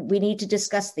 we need to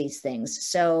discuss these things.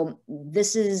 So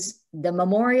this is the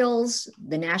memorials,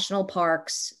 the national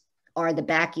parks are the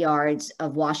backyards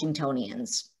of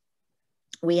Washingtonians.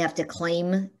 We have to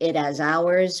claim it as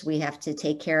ours. We have to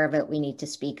take care of it. We need to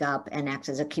speak up and act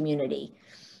as a community.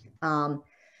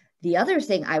 The other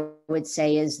thing I would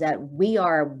say is that we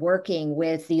are working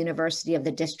with the University of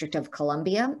the District of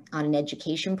Columbia on an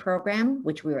education program,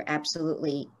 which we were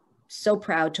absolutely so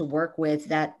proud to work with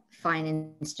that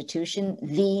fine institution,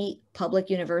 the Public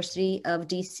University of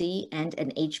DC and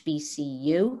an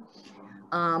HBCU.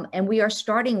 And we are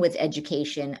starting with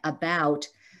education about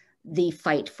the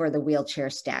fight for the wheelchair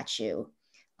statue,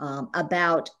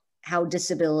 about how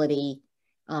disability,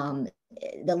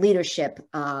 the leadership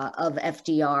of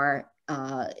FDR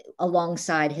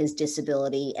alongside his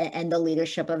disability, and the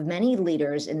leadership of many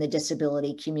leaders in the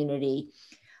disability community.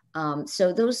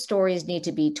 So those stories need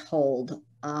to be told.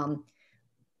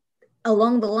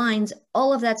 Along the lines,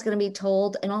 all of that's going to be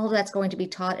told, and all of that's going to be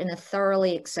taught in a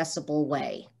thoroughly accessible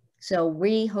way. So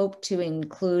we hope to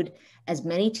include as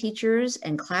many teachers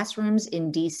and classrooms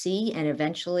in DC and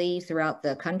eventually throughout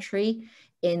the country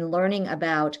in learning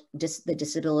about the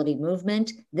disability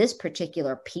movement, this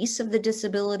particular piece of the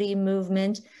disability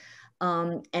movement,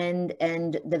 and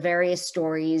the various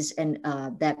stories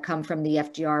that come from the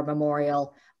FDR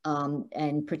Memorial,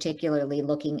 and particularly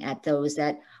looking at those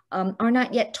that are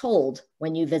not yet told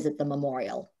when you visit the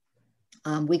memorial.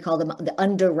 We call them the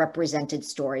underrepresented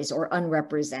stories, or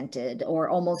unrepresented, or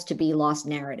almost to be lost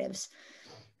narratives.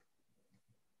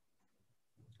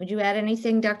 Would you add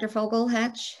anything, Dr.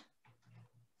 Fogle-Hatch?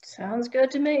 Sounds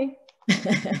good to me.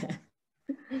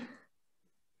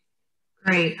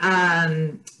 Great.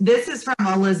 This is from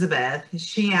Elizabeth.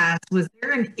 She asked, was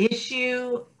there an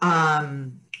issue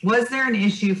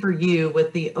for you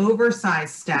with the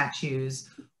oversized statues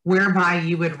whereby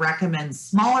you would recommend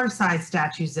smaller size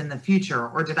statues in the future,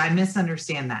 or did I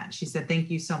misunderstand that? She said, thank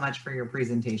you so much for your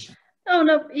presentation. Oh,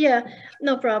 no, yeah,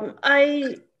 no problem.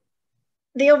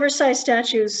 The oversized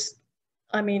statues,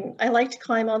 I mean, I like to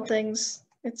climb on things.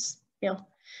 It's,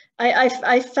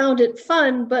 I found it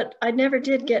fun, but I never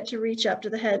did get to reach up to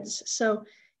the heads. So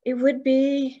it would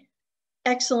be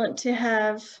excellent to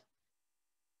have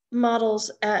models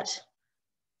at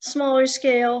smaller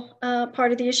scale.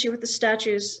 Part of the issue with the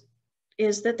statues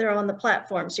is that they're on the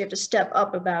platform. So you have to step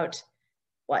up about,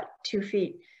 2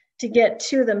 feet to get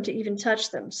to them, to even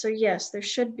touch them. So yes, there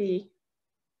should be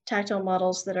tactile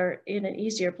models that are in an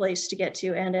easier place to get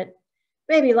to, and at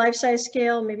maybe life-size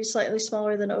scale, maybe slightly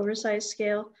smaller than oversized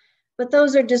scale. But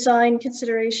those are design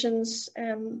considerations,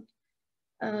 and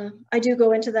I do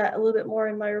go into that a little bit more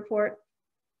in my report.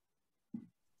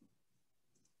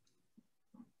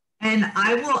 And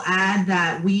I will add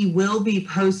that we will be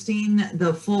posting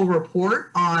the full report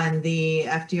on the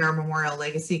FDR Memorial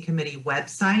Legacy Committee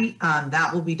website.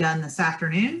 That will be done this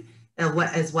afternoon,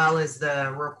 as well as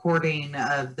the recording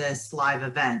of this live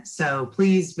event. So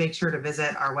please make sure to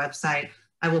visit our website.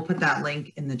 I will put that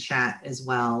link in the chat as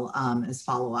well as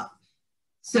follow-up.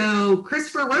 So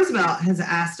Christopher Roosevelt has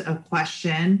asked a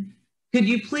question. Could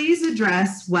you please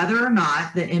address whether or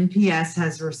not the MPS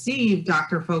has received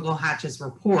Dr. Fogle-Hatch's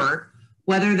report,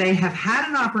 whether they have had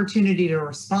an opportunity to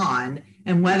respond,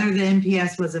 and whether the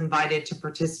MPS was invited to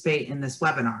participate in this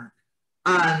webinar?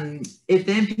 If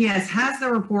the MPS has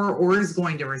the report or is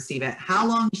going to receive it, how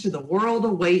long should the world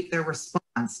await their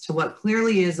response to what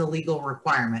clearly is a legal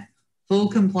requirement, full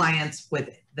compliance with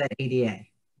the ADA?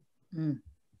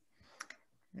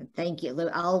 Thank you, Lou.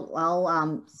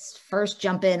 I'll first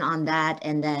jump in on that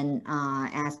and then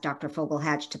ask Dr.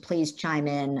 Fogle-Hatch to please chime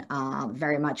in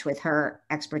very much with her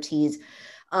expertise.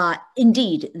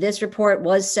 Indeed, this report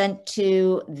was sent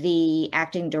to the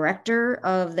acting director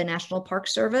of the National Park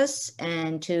Service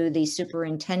and to the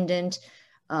superintendent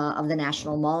of the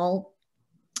National Mall,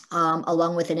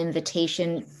 along with an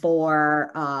invitation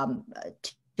for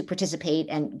to participate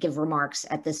and give remarks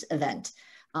at this event.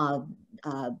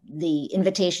 The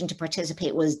invitation to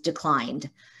participate was declined.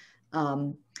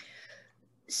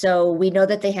 So we know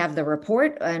that they have the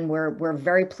report, and we're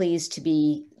very pleased to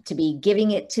be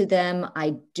giving it to them.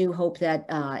 I do hope that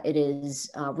it is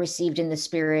received in the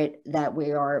spirit that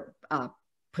we are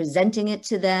presenting it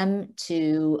to them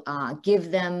to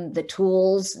give them the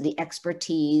tools, the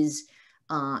expertise,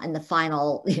 and the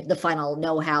final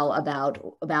know-how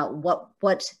about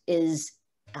what is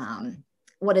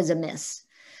amiss.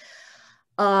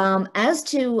 As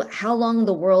to how long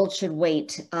the world should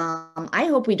wait, I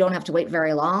hope we don't have to wait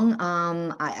very long.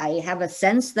 I have a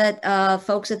sense that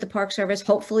folks at the Park Service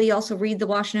hopefully also read the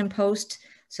Washington Post.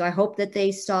 So I hope that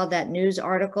they saw that news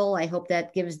article. I hope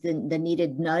that gives the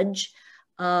needed nudge.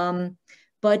 You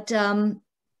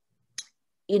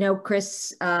know,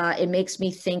 Chris, it makes me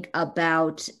think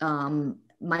about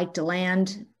Mike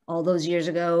DeLand all those years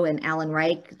ago, and Alan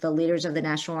Reich, the leaders of the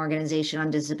National Organization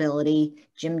on Disability,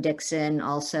 Jim Dixon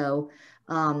also,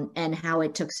 and how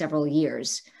it took several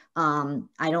years. I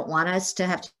don't want us to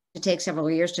have to take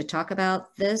several years to talk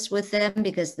about this with them,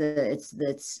 because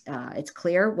it's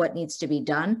clear what needs to be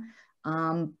done.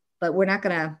 But we're not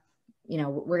gonna,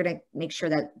 we're gonna make sure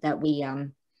that we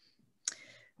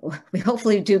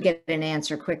hopefully do get an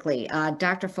answer quickly.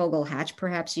 Dr. Fogle-Hatch,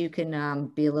 perhaps you can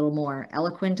be a little more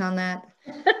eloquent on that.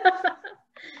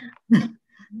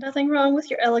 Nothing wrong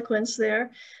with your eloquence there.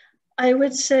 I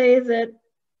would say that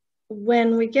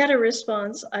when we get a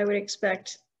response, I would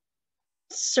expect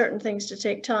certain things to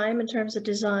take time in terms of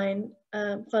design,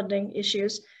 funding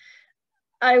issues.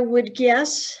 I would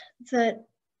guess that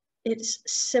it's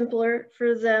simpler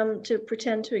for them to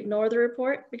pretend to ignore the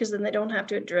report, because then they don't have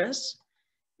to address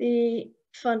the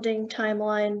funding,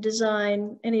 timeline,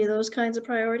 design, any of those kinds of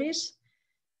priorities.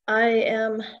 I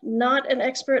am not an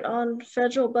expert on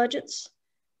federal budgets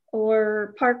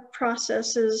or park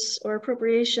processes or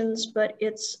appropriations, but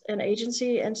it's an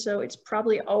agency, and so it's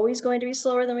probably always going to be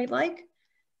slower than we'd like.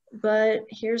 But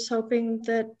here's hoping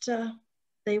that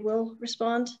they will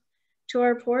respond to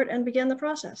our report and begin the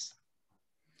process.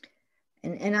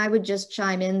 And I would just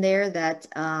chime in there that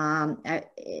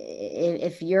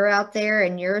if you're out there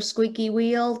and you're a squeaky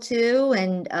wheel too,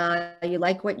 and you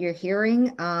like what you're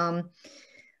hearing,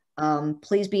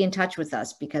 please be in touch with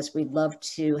us, because we'd love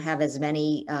to have as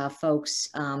many folks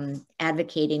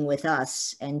advocating with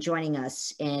us and joining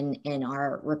us in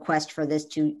our request for this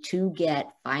to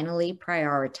get finally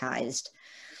prioritized.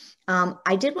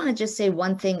 I did want to just say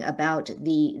one thing about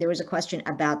there was a question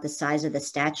about the size of the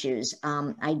statues.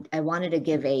 I wanted to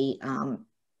give a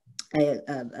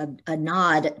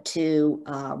nod to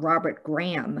Robert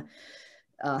Graham,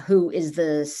 who is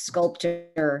the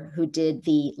sculptor who did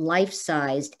the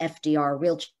life-sized FDR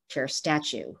wheelchair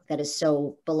statue that is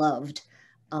so beloved.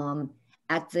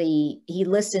 He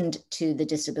listened to the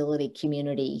disability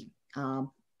community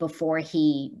before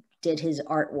he did his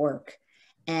artwork.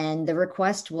 And the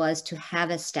request was to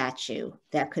have a statue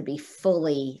that could be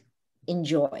fully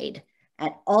enjoyed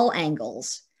at all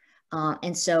angles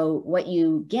And so what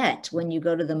you get when you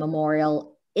go to the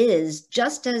memorial is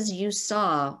just as you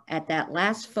saw at that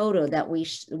last photo that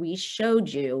we showed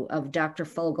you of Dr.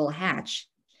 Fogle-Hatch.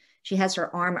 She has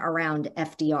her arm around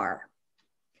FDR.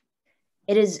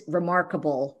 It is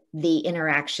remarkable, the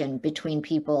interaction between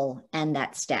people and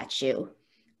that statue.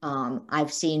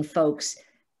 I've seen folks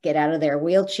get out of their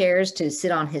wheelchairs to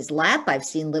sit on his lap. I've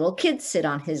seen little kids sit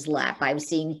on his lap. I've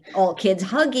seen all kids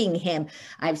hugging him.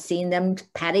 I've seen them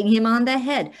patting him on the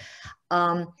head.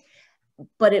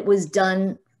 But it was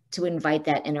done to invite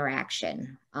that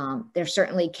interaction. There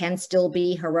certainly can still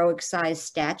be heroic-sized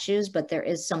statues, but there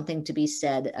is something to be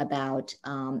said about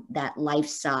that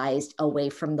life-sized, away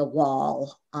from the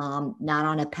wall, not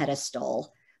on a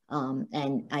pedestal.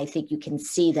 And I think you can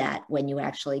see that when you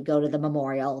actually go to the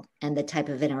memorial and the type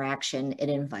of interaction it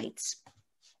invites.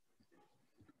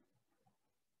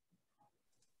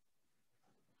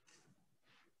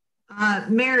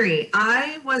 Mary,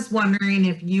 I was wondering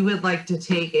if you would like to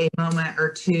take a moment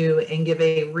or two and give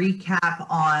a recap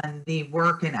on the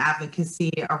work and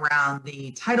advocacy around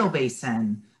the tidal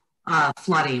basin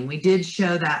flooding. We did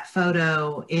show that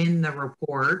photo in the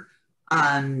report,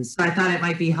 so I thought it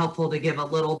might be helpful to give a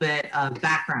little bit of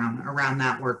background around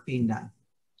that work being done.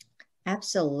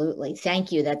 Absolutely.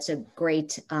 Thank you. That's a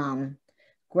great,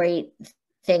 great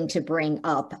thing to bring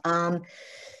up.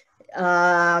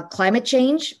 Climate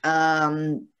change,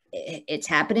 it's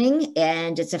happening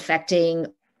and it's affecting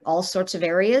all sorts of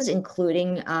areas,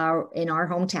 including in our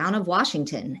hometown of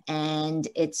Washington. And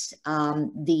it's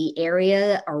the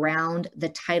area around the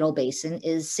tidal basin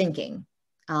is sinking.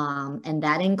 And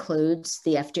that includes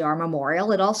the FDR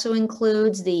Memorial. It also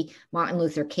includes the Martin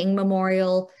Luther King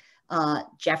Memorial,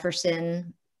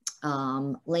 Jefferson,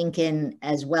 Lincoln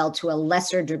as well, to a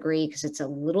lesser degree, because it's a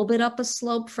little bit up a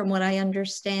slope from what I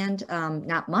understand,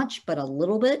 not much, but a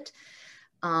little bit.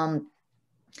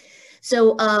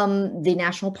 So the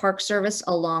National Park Service,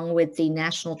 along with the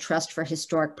National Trust for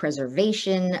Historic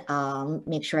Preservation,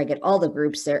 make sure I get all the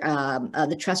groups there,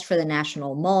 the Trust for the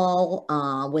National Mall,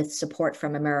 with support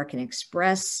from American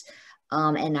Express,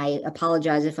 and I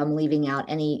apologize if I'm leaving out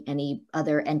any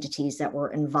other entities that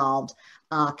were involved,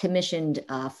 commissioned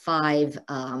 5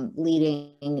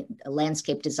 leading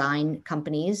landscape design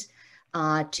companies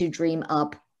to dream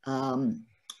up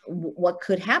what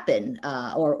could happen,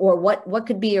 or what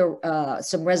could be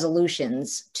some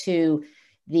resolutions to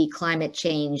the climate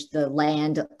change, the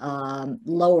land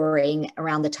lowering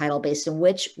around the tidal basin,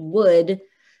 which would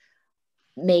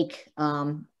make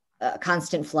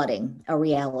constant flooding a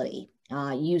reality.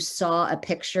 You saw a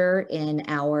picture in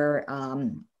our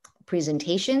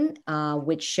presentation,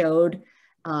 which showed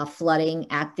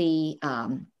flooding at the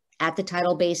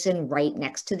tidal basin right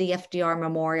next to the FDR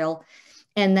Memorial,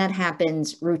 and that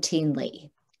happens routinely.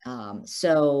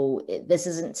 So this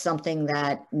isn't something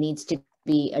that needs to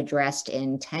be addressed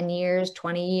in 10 years,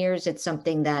 20 years. It's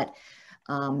something that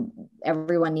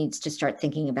everyone needs to start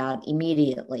thinking about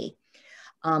immediately.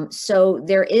 So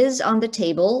there is on the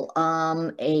table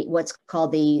what's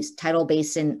called the Tidal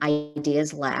Basin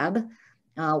Ideas Lab,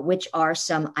 which are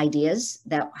some ideas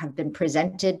that have been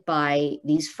presented by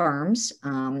these firms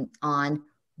on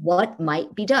what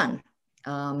might be done,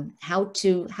 how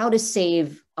to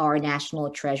save our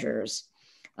national treasures.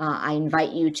 I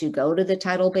invite you to go to the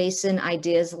Tidal Basin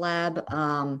Ideas Lab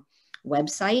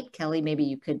website. Kelly, maybe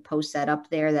you could post that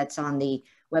up there. That's on the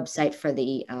website for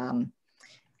the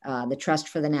Trust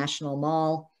for the National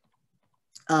Mall.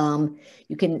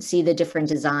 You can see the different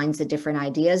designs, the different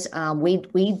ideas.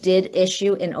 We did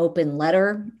issue an open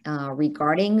letter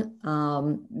regarding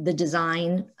the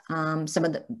design,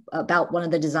 about one of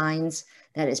the designs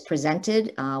that is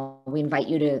presented. We invite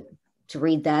you to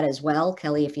read that as well.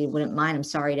 Kelly, if you wouldn't mind, I'm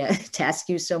sorry to ask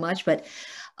you so much, but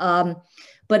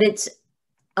it's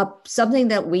something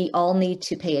that we all need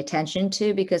to pay attention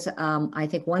to, because I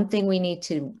think one thing we need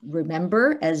to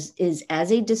remember as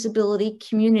a disability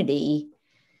community,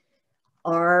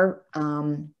 our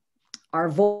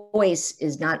voice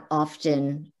is not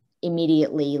often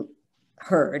immediately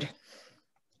heard.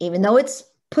 Even though it's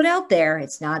put out there,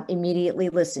 it's not immediately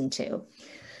listened to.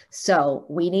 So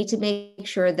we need to make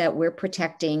sure that we're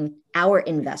protecting our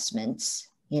investments.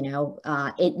 You know,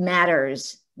 it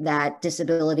matters that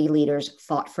disability leaders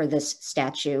fought for this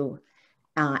statue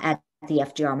at the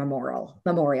FDR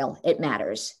Memorial. It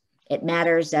matters. It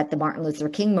matters that the Martin Luther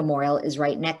King Memorial is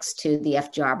right next to the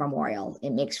FDR Memorial.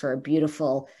 It makes for a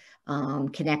beautiful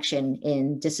connection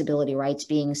in disability rights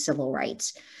being civil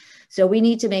rights. So we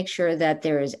need to make sure that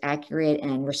there is accurate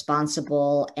and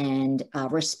responsible and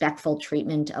respectful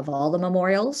treatment of all the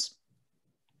memorials.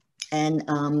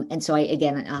 And so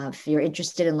again, if you're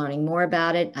interested in learning more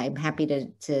about it, I'm happy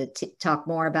to talk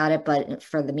more about it. But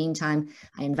for the meantime,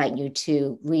 I invite you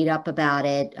to read up about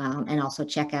it and also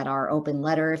check out our open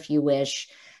letter if you wish,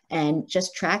 and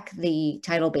just track the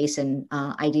Tidal Basin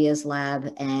Ideas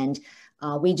Lab. And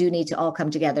we do need to all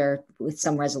come together with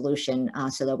some resolution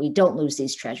so that we don't lose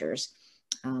these treasures.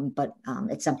 But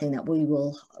it's something that we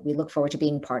look forward to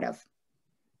being part of.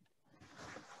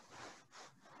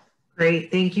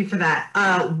 Great, thank you for that.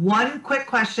 One quick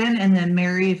question, and then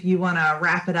Mary, if you want to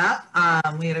wrap it up.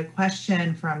 We had a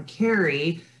question from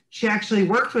Carrie. She actually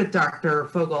worked with Dr.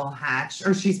 Fogle-Hatch,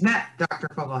 or she's met Dr.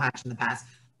 Fogle-Hatch in the past.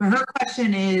 But her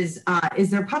question is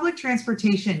there public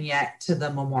transportation yet to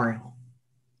the memorial?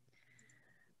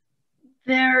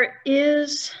 There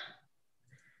is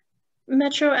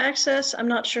metro access. I'm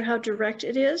not sure how direct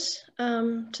it is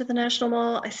to the National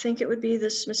Mall. I think it would be the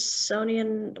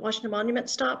Smithsonian Washington Monument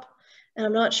stop. And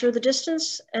I'm not sure the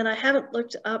distance, and I haven't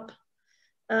looked up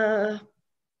WMATA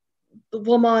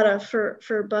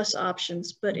for bus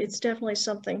options, but it's definitely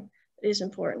something that is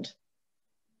important.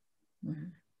 Mm-hmm.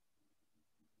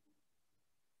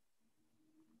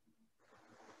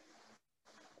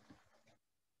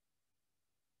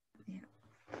 Yeah.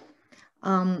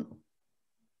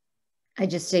 I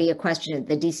just see a question.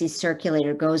 The DC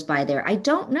circulator goes by there. I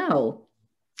don't know.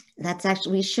 That's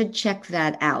actually, we should check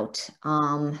that out.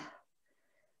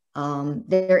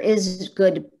 There is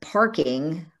good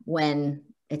parking when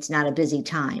it's not a busy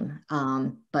time.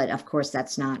 But of course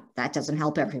that doesn't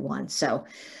help everyone. So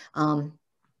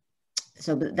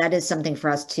that is something for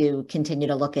us to continue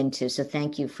to look into. So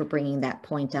thank you for bringing that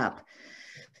point up.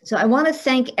 So I want to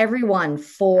thank everyone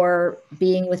for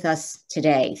being with us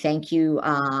today. Thank you,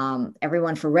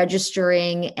 everyone, for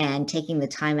registering and taking the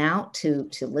time out to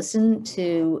listen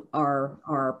to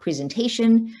our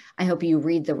presentation. I hope you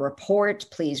read the report.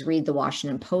 Please read the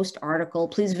Washington Post article.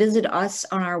 Please visit us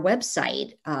on our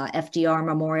website,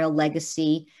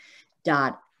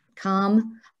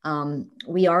 fdrmemoriallegacy.com.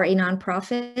 We are a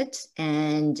nonprofit,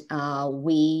 and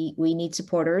we need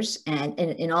supporters, and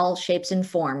in all shapes and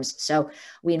forms. So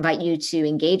we invite you to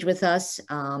engage with us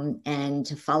and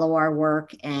to follow our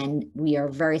work. And we are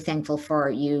very thankful for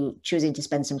you choosing to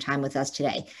spend some time with us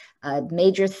today.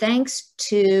 Major thanks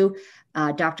to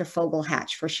Dr.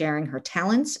 Fogle-Hatch for sharing her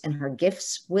talents and her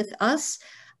gifts with us,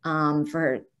 for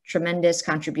her tremendous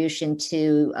contribution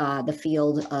to the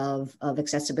field of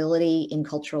accessibility in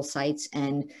cultural sites,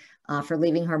 and for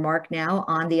leaving her mark now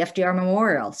on the FDR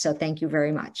Memorial. So thank you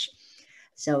very much.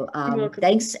 So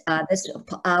thanks. This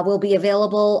will be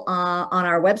available on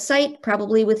our website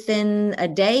probably within a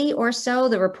day or so.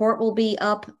 The report will be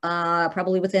up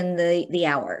probably within the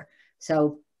hour.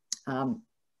 So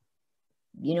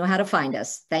you know how to find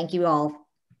us. Thank you all.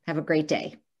 Have a great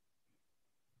day.